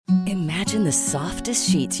Imagine the softest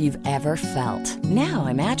sheets you've ever felt. Now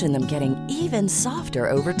imagine them getting even softer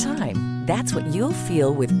over time. That's what you'll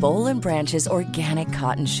feel with Boll & Branch's organic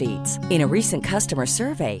cotton sheets. In a recent customer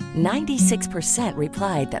survey, 96%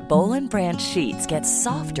 replied that Boll & Branch sheets get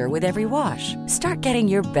softer with every wash. Start getting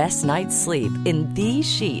your best night's sleep in these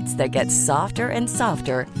sheets that get softer and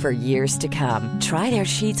softer for years to come. Try their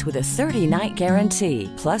sheets with a 30-night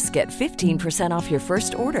guarantee. Plus, get 15% off your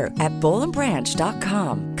first order at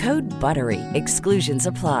bollandbranch.com. Code BUTTERY. Exclusions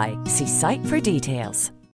apply. See site for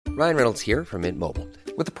details. Ryan Reynolds here from Mint Mobile.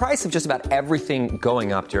 With the price of just about everything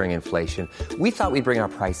going up during inflation, we thought we'd bring our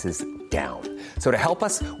prices down. So to help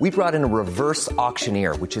us, we brought in a reverse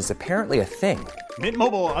auctioneer, which is apparently a thing. Mint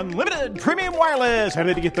Mobile Unlimited Premium Wireless. How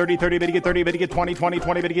to get 30, 30, bit to get 30, bit to get 20, 20,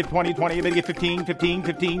 20, bit to get 20, 20, bit to get 15, 15,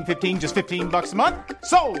 15, 15, just $15 a month?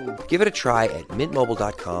 Sold! Give it a try at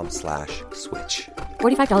mintmobile.com/switch.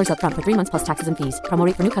 $45 up front for 3 months plus taxes and fees. Promo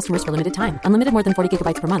rate for new customers for limited time. Unlimited more than 40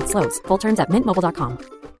 gigabytes per month. Slows full terms at mintmobile.com.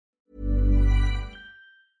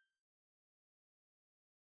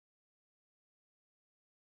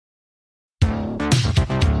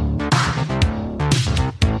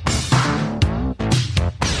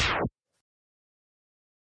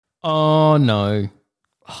 Oh, no.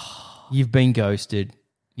 You've been ghosted.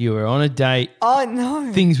 You were on a date. Oh,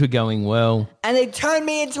 no. Things were going well. And they turned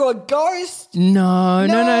me into a ghost? No.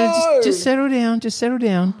 Just settle down. Just settle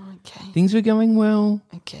down. Okay. Things were going well.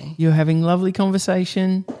 Okay. You were having lovely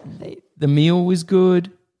conversation. The meal was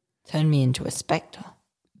good. Turned me into a spectre.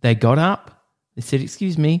 They got up. They said,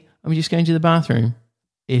 "Excuse me, I'm just going to the bathroom."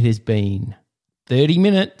 It has been 30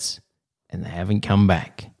 minutes and they haven't come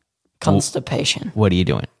back. Constipation. What are you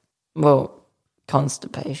doing? Well,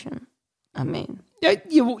 constipation. I mean,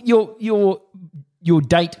 your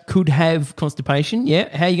date could have constipation. Yeah,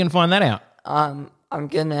 how are you going to find that out? I'm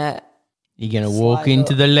gonna. You're gonna walk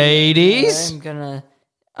into the ladies.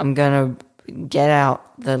 I'm gonna get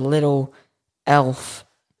out the little elf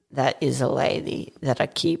that is a lady that I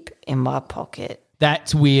keep in my pocket.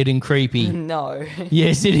 That's weird and creepy. No.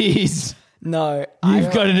 Yes, it is. No.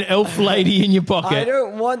 You've got an elf lady in your pocket. I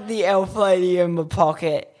don't want the elf lady in my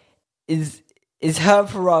pocket. Is her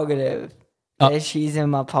prerogative that she's in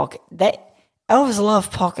my pocket. Elves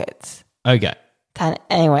love pockets. Okay.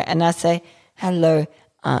 Anyway, and I say, "Hello,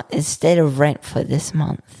 instead of rent for this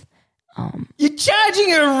month." You're charging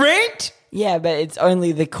her rent? Yeah, but it's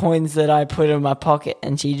only the coins that I put in my pocket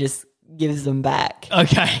and she just gives them back.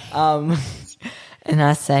 Okay. And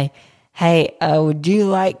I say, "Hey, would you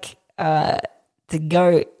like to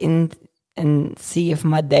go in and see if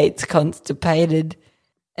my date's constipated?"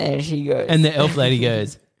 And she goes. And the elf lady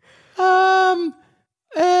goes, and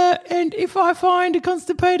if I find a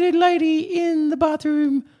constipated lady in the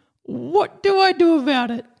bathroom, what do I do about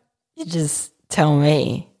it? You just tell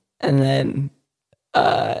me. And then,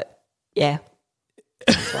 yeah.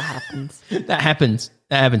 That's what happens. That happens.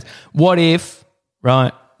 What if,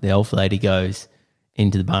 right, the elf lady goes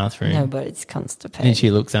into the bathroom. No, but it's constipated. And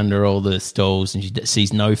she looks under all the stalls and she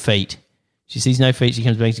sees no feet. She sees no feet. She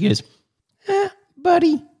comes back and she goes,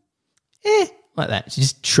 buddy, like that. She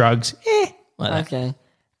just shrugs, like that. Okay.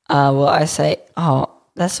 Well, I say, "Oh,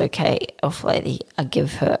 that's okay, elf lady." I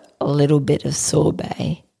give her a little bit of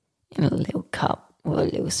sorbet in a little cup with a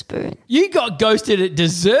little spoon. You got ghosted at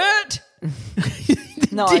dessert?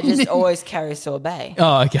 No, I just always carry sorbet.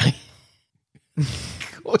 Oh, okay.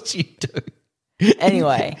 Of course you do.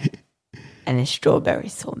 Anyway, and it's strawberry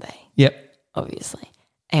sorbet. Yep. Obviously.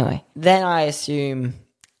 Anyway, then I assume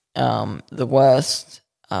the worst,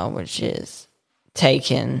 which is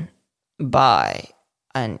taken by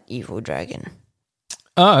an evil dragon.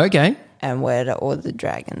 Oh, okay. And where do all the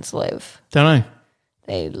dragons live? Don't know.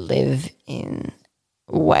 They live in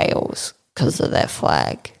Wales because of their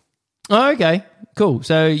flag. Oh, okay. Cool.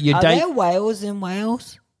 So your Are date... there whales in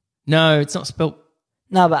Wales? No, it's not spelt...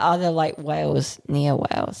 No, but are there like whales near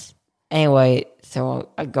Wales? Anyway, so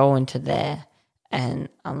I go into there and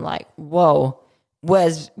I'm like, "Whoa,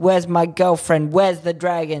 where's my girlfriend? Where's the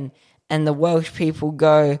dragon?" And the Welsh people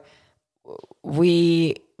go,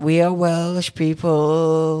 We are Welsh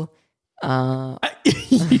people. Is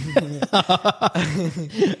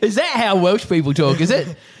that how Welsh people talk, is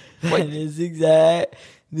it?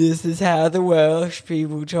 This is how the Welsh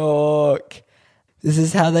people talk. This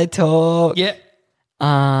is how they talk. Yeah.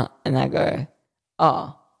 And I go,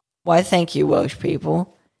 "Oh, why thank you, Welsh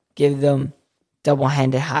people." Give them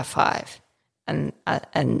double-handed high five. And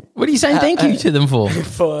what are you saying thank you to them for?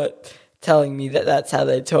 For telling me that that's how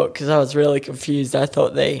they talk, because I was really confused. I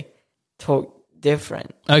thought they talked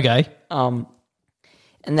different. Okay. And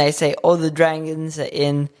they say all the dragons are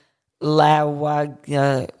in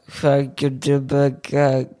Lawaga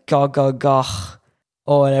Gogogoch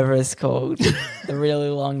or whatever it's called. The really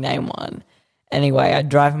long name one. Anyway, I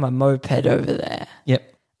drive my moped over there.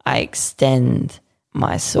 Yep. I extend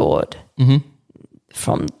my sword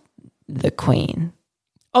from the Queen.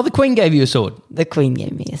 Oh, the Queen gave you a sword. The Queen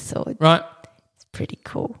gave me a sword. Right. It's pretty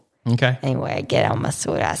cool. Okay. Anyway, I get out my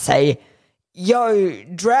sword. I say, "Yo,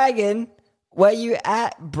 dragon, where you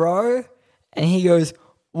at, bro?" And he goes,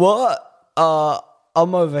 "What?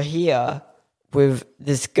 I'm over here with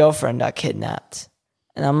this girlfriend I kidnapped."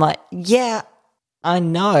 And I'm like, "Yeah, I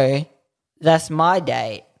know. That's my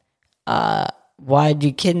date. Why'd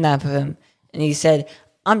you kidnap him?" And he said,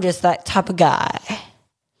 "I'm just that type of guy.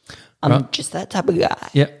 I'm just that type of guy."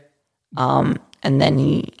 Yep. And then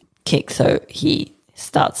he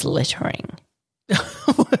starts littering.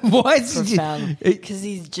 Why is he Because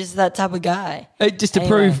he's just that type of guy. just to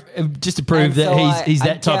prove that he's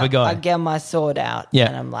that type of guy? I get my sword out, Yeah.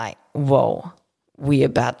 and I'm like, "Whoa, we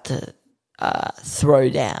about to throw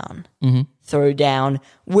down." Throw down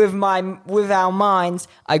with our minds.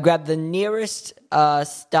 I grab the nearest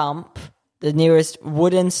stump, the nearest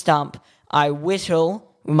wooden stump. I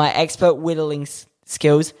whittle with my expert whittling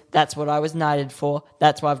skills. That's what I was knighted for.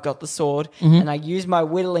 That's why I've got the sword. And I use my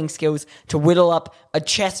whittling skills to whittle up a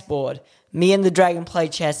chessboard. Me and the dragon play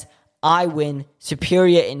chess. I win.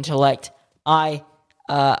 Superior intellect. I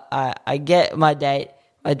get my date.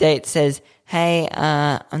 My date says, "Hey,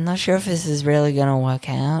 I'm not sure if this is really going to work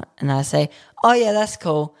out." And I say, "Oh, yeah, that's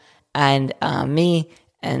cool." And me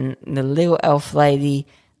and the little elf lady,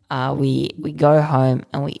 we go home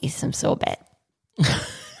and we eat some sorbet.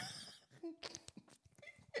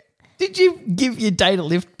 Did you give your date a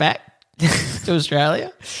lift back to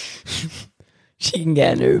Australia? She can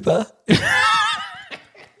get an Uber.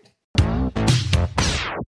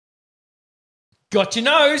 Got your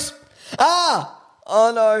nose. Ah!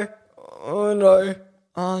 Oh, no. Oh, no.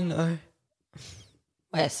 Oh, no.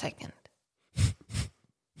 Wait a second.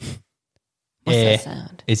 What's that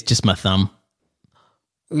sound? It's just my thumb.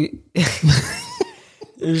 Is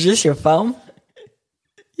this your thumb?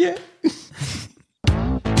 Yeah.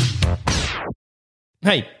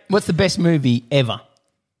 Hey, what's the best movie ever?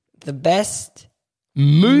 The best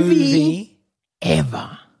Movie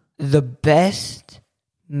ever. The best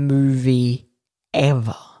movie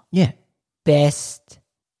ever. Yeah. Best,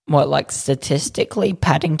 what, like statistically,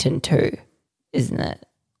 Paddington 2, isn't it?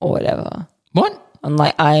 Or whatever. What? On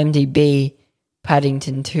like IMDb,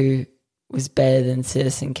 Paddington 2 was better than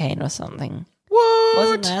Citizen Kane or something. What?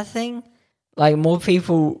 Wasn't that a thing? Like more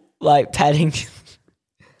people like Paddington.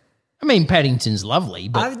 I mean, Paddington's lovely,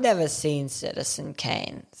 but I've never seen Citizen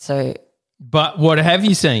Kane. So what have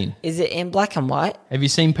you seen? is it in black and white? Have you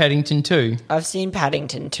seen Paddington 2? I've seen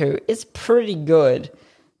Paddington 2. It's pretty good.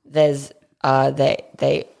 There's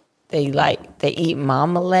they eat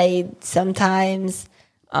marmalade sometimes.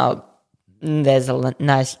 There's a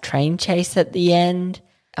nice train chase at the end.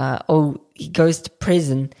 He goes to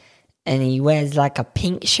prison and he wears like a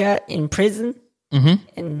pink shirt in prison. Mm-hmm.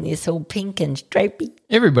 And it's all pink and stripy.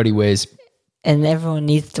 Everybody wears. And everyone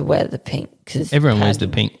needs to wear the pink. Everyone wears the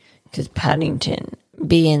pink. Because Paddington,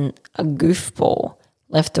 being a goofball,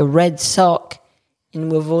 left a red sock in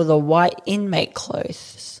with all the white inmate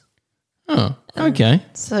clothes. Oh, okay.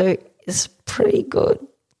 So it's pretty good.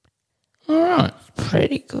 All right.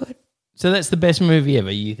 Pretty good. So that's the best movie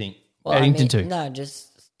ever, you think? Well, Paddington 2? No,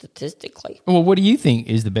 just statistically. Well, what do you think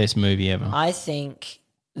is the best movie ever? I think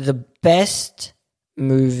the best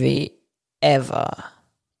movie ever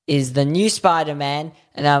is the new Spider-Man,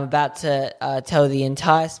 and I'm about to tell the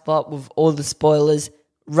entire plot with all the spoilers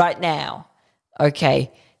right now.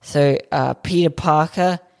 Okay, so Peter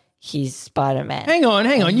Parker, he's Spider-Man. Hang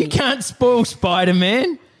on. You can't spoil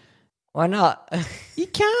Spider-Man. Why not? You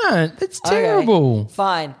can't. That's terrible. Okay,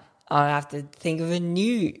 fine. I'll have to think of a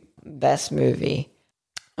new best movie.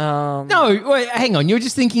 No, wait, hang on. You're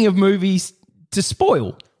just thinking of movies to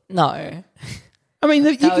spoil. No. I mean,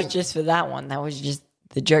 That was just for that one. That was just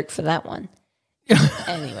the joke for that one.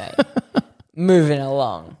 Anyway, moving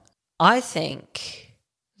along. I think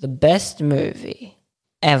the best movie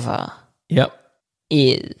ever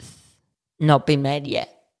is not been made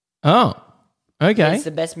yet. Oh, okay. It's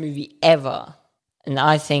the best movie ever. And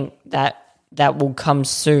I think that will come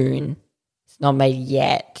soon. It's not made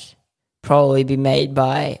yet. Probably be made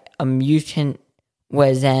by a mutant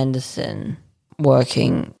Wes Anderson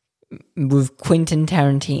working with Quentin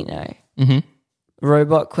Tarantino. Mm-hmm.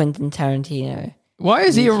 Robot Quentin Tarantino. Why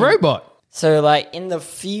is he a robot? So, like, in the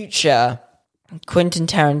future, Quentin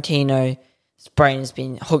Tarantino's brain has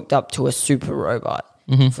been hooked up to a super robot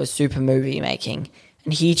for super movie making.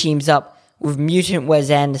 and he teams up with Mutant Wes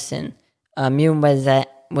Anderson.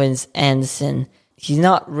 Wes Anderson, he's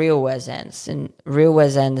not real Wes Anderson. Real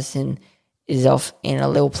Wes Anderson is off in a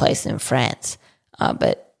little place in France.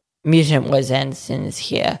 But Mutant Wes Anderson is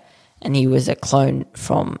here, and he was a clone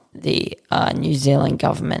from the New Zealand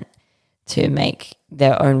government to make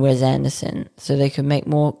their own Wes Anderson so they could make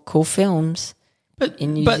more cool films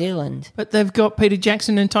in New Zealand. But they've got Peter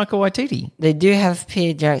Jackson and Taika Waititi. They do have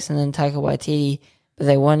Peter Jackson and Taika Waititi, but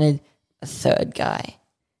they wanted a third guy.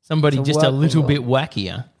 Somebody just a little bit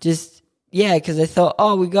wackier. Because they thought,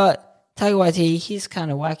 we got Taika Waititi. He's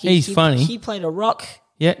kind of wacky. He's funny. He played a rock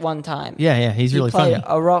one time. Yeah, he's really funny. He played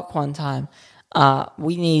a rock one time.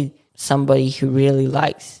 We need somebody who really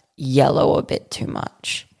likes yellow a bit too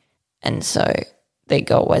much. And so they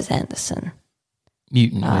got Wes Anderson.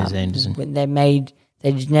 Mutant Wes Anderson. When they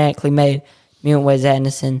genetically made Mutant Wes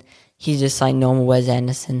Anderson, he's just like normal Wes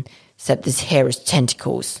Anderson, except his hair is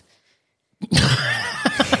tentacles.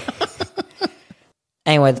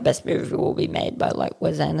 Anyway, the best movie will be made by like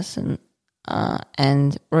Wes Anderson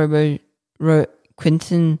and Quentin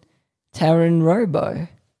Tarantino.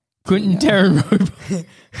 Quentin Tarantino.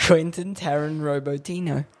 Quentin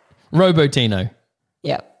Tarantino. Robotino.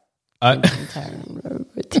 Yep. Quentin Tarantino.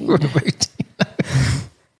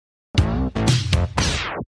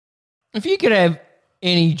 If you could have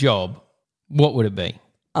any job, what would it be?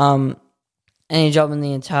 Any job in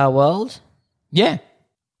the entire world? Yeah.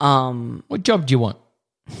 What job do you want?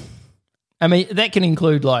 I mean, that can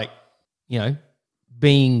include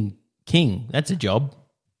being king. That's a job.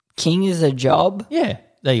 King is a job? Yeah.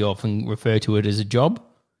 They often refer to it as a job.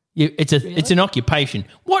 It's an occupation.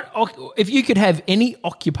 If you could have any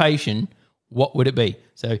occupation, what would it be?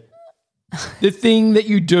 So the thing that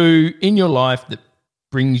you do in your life that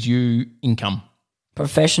brings you income.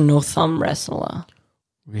 Professional thumb wrestler.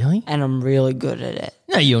 Really? And I'm really good at it.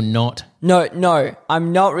 No, you're not. No,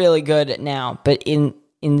 I'm not really good at it now, but in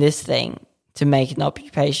this thing, to make an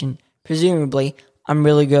occupation, presumably, I'm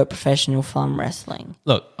really good at professional thumb wrestling.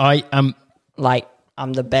 Look, I am...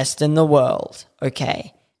 I'm the best in the world,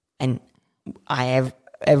 okay? And I have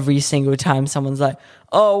every single time someone's like,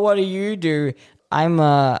 oh, what do you do? I'm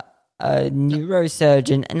a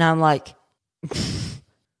neurosurgeon. And I'm like,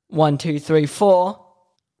 1, 2, 3, 4.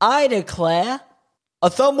 I declare a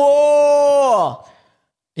thumb war.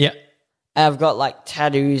 Yeah. And I've got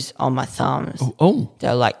tattoos on my thumbs. Oh.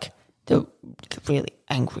 They're really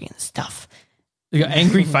angry and stuff. You got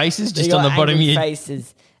angry faces just on the bottom of your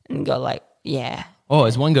faces and got yeah. Oh,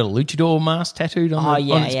 has one got a luchador mask tattooed on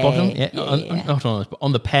its bottom? Yeah. Not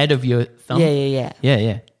on the pad of your thumb? Yeah.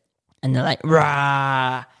 Yeah. And they're like,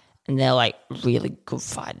 rah. And they're really good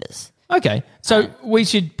fighters. Okay. So we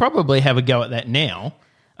should probably have a go at that now.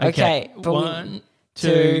 Okay. 1,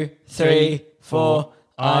 2, 3, 4.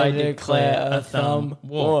 I declare a thumb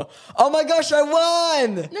war. Oh my gosh, I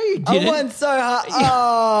won! No, you didn't. I won so hard.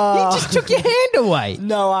 Oh. You just took your hand away.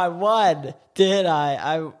 No, I won. Did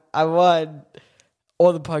I? I won.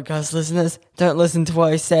 All the podcast listeners, don't listen to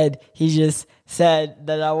what I said. He just said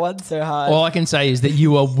that I won so hard. All I can say is that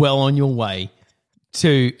you are well on your way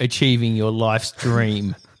to achieving your life's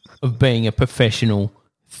dream of being a professional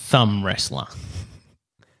thumb wrestler.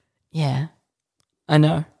 Yeah, I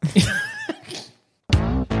know.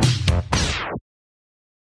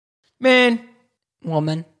 Man.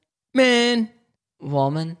 Woman. Man.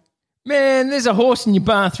 Woman. Man, there's a horse in your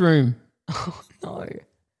bathroom. Oh, no.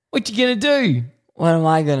 What you going to do? What am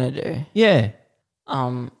I going to do? Yeah.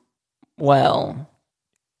 Well,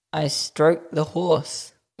 I stroke the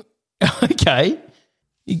horse. Okay.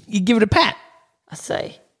 You give it a pat. I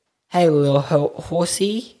say, hey, little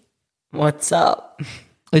horsey, what's up?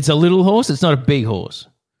 It's a little horse? It's not a big horse?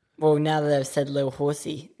 Well, now that I've said little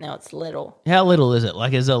horsey, now it's little. How little is it?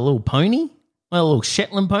 Is it a little pony? A little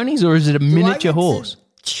Shetland ponies? Or is it a miniature horse?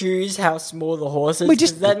 Choose how small the horse is,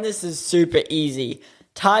 because then this is super easy.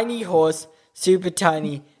 Tiny horse, super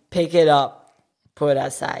tiny, pick it up, put it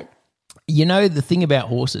outside. You know, the thing about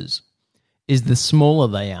horses is the smaller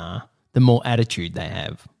they are, the more attitude they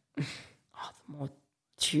have. The more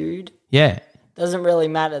attitude? Yeah. Doesn't really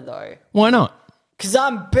matter, though. Why not? Because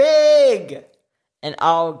I'm big! And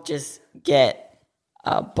I'll just get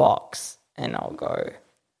a box and I'll go,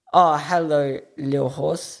 oh, hello, little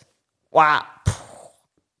horse. Wow.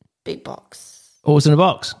 Big box. Horse in a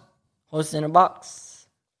box. Horse in a box.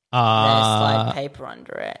 And then slide paper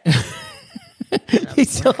under it. You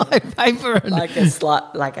slide paper under it.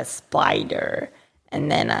 Like a spider.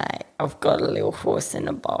 And then I've got a little horse in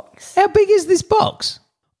a box. How big is this box?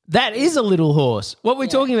 That is a little horse. What we're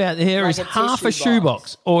talking about here is half a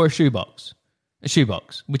shoebox or a shoebox. A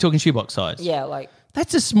shoebox. We're talking shoebox size. Yeah,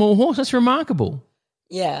 That's a small horse. That's remarkable.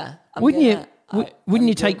 Yeah. Wouldn't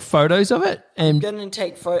you take photos of it? And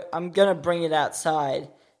I'm gonna bring it outside,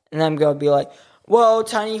 and I'm gonna be like, "Whoa,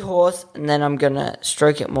 tiny horse!" And then I'm gonna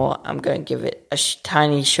stroke it more. I'm gonna give it a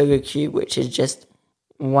tiny sugar cube, which is just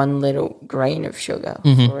one little grain of sugar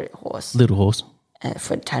for a horse. Little horse.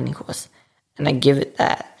 For a tiny horse, and I give it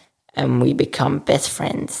that, and we become best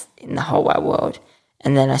friends in the whole wide world.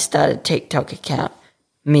 And then I started a TikTok account,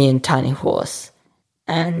 me and Tiny Horse,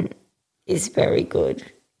 and it's very good.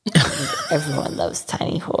 Everyone loves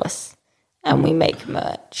Tiny Horse, and we make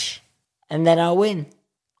merch. And then I win.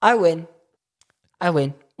 What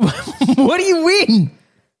do you win?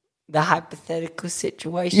 The hypothetical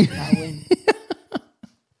situation, I win.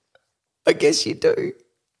 I guess you do.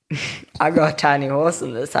 I got a tiny horse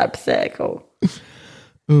in this hypothetical.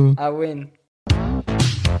 I win.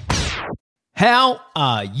 How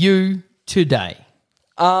are you today?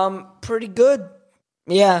 Pretty good.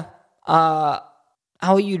 Yeah. How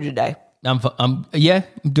are you today? I'm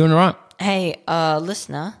doing all right. Hey,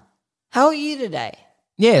 listener, how are you today?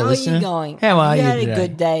 Yeah, how listener. How are you going? How are you had today? A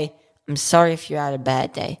good day. I'm sorry if you had a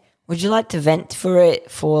bad day. Would you like to vent for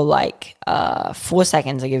it for 4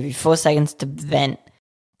 seconds? I'll give you 4 seconds to vent.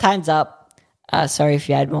 Time's up. Sorry if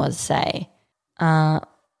you had more to say.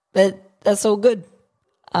 But that's all good.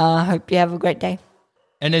 Hope you have a great day.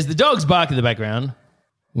 And as the dogs bark in the background,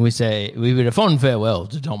 we bid a fond farewell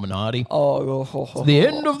to Dominati. It's the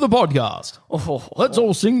end of the podcast. Let's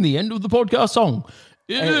all sing the end of the podcast song.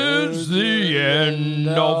 It is the end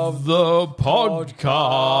of the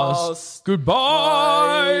podcast.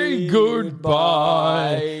 Goodbye,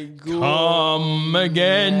 goodbye. Come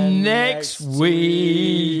again next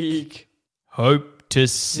week. Hope to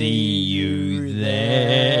see you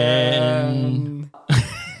then.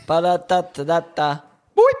 Ba-da-da-da-da-da.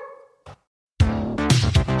 Boop.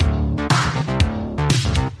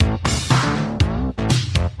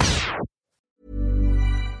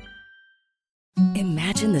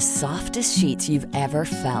 Imagine the softest sheets you've ever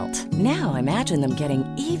felt. Now imagine them getting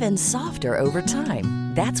even softer over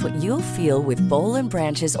time. That's what you'll feel with Boll &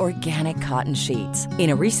 Branch's organic cotton sheets. In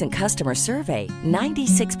a recent customer survey,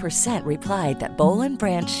 96% replied that Boll &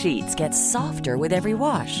 Branch sheets get softer with every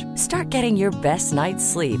wash. Start getting your best night's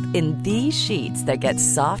sleep in these sheets that get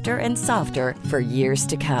softer and softer for years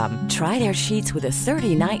to come. Try their sheets with a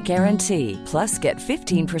 30-night guarantee. Plus, get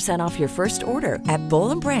 15% off your first order at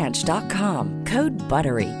bollandbranch.com. Code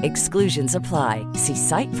BUTTERY. Exclusions apply. See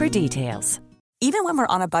site for details. Even when we're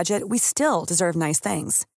on a budget, we still deserve nice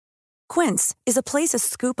things. Quince is a place to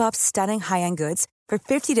scoop up stunning high-end goods for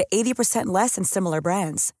 50 to 80% less than similar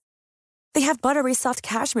brands. They have buttery soft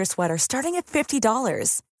cashmere sweaters starting at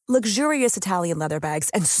 $50, luxurious Italian leather bags,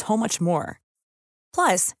 and so much more.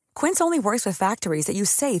 Plus, Quince only works with factories that use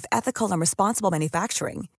safe, ethical, and responsible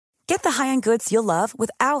manufacturing. Get the high-end goods you'll love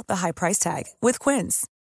without the high price tag with Quince.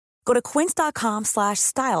 Go to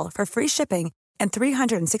quince.com/style for free shipping and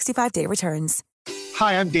 365-day returns.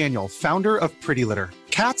 Hi, I'm Daniel, founder of Pretty Litter.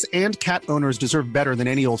 Cats and cat owners deserve better than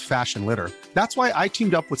any old-fashioned litter. That's why I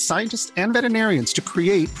teamed up with scientists and veterinarians to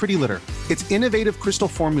create Pretty Litter. Its innovative crystal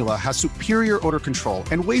formula has superior odor control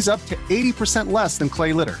and weighs up to 80% less than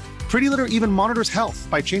clay litter. Pretty Litter even monitors health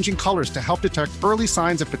by changing colors to help detect early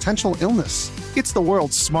signs of potential illness. It's the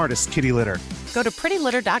world's smartest kitty litter. Go to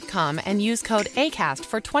prettylitter.com and use code ACAST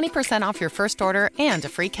for 20% off your first order and a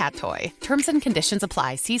free cat toy. Terms and conditions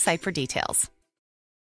apply. See site for details.